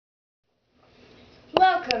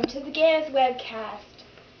welcome to the Ghanith webcast.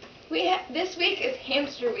 This week is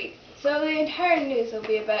Hamster Week, so the entire news will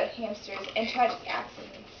be about hamsters and tragic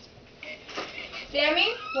accidents.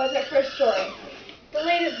 Sammy, what's our first story? The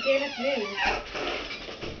latest Ghanith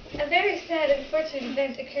news. A very sad and unfortunate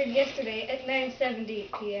event occurred yesterday at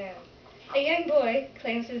 9:70 p.m. A young boy,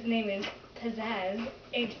 claims his name is Pizzazz,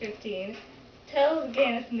 age 15, tells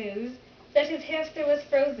Ghanith News that his hamster was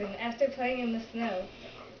frozen after playing in the snow.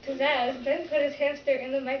 Pizzazz then put his hamster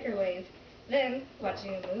in the microwave. Then,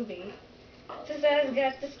 watching a movie, Pizzazz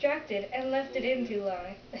got distracted and left it in too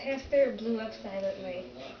long. The hamster blew up silently.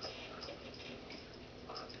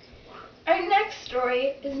 Our next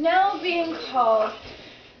story is now being called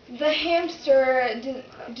the Hamster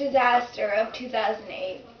Disaster of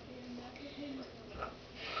 2008.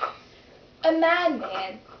 A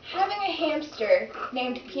madman, having a hamster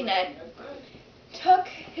named Peanut, took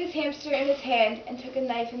his hamster in his hand and took a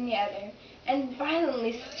knife in the other, and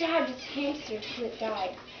violently stabbed his hamster till it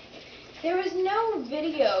died. There was no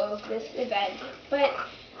video of this event, but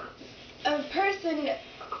a person,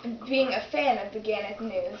 being a fan of the Ghanith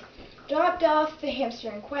News, dropped off the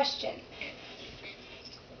hamster in question.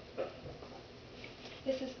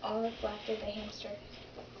 This is all that's left of the hamster.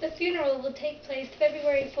 The funeral will take place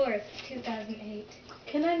February 4th, 2008.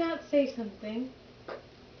 Can I not say something?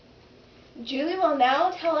 Julie will now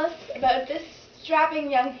tell us about this strapping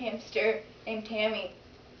young hamster named Tammy.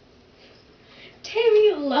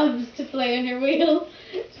 Tammy loves to play on her wheel.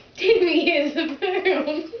 Tammy is a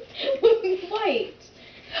firm.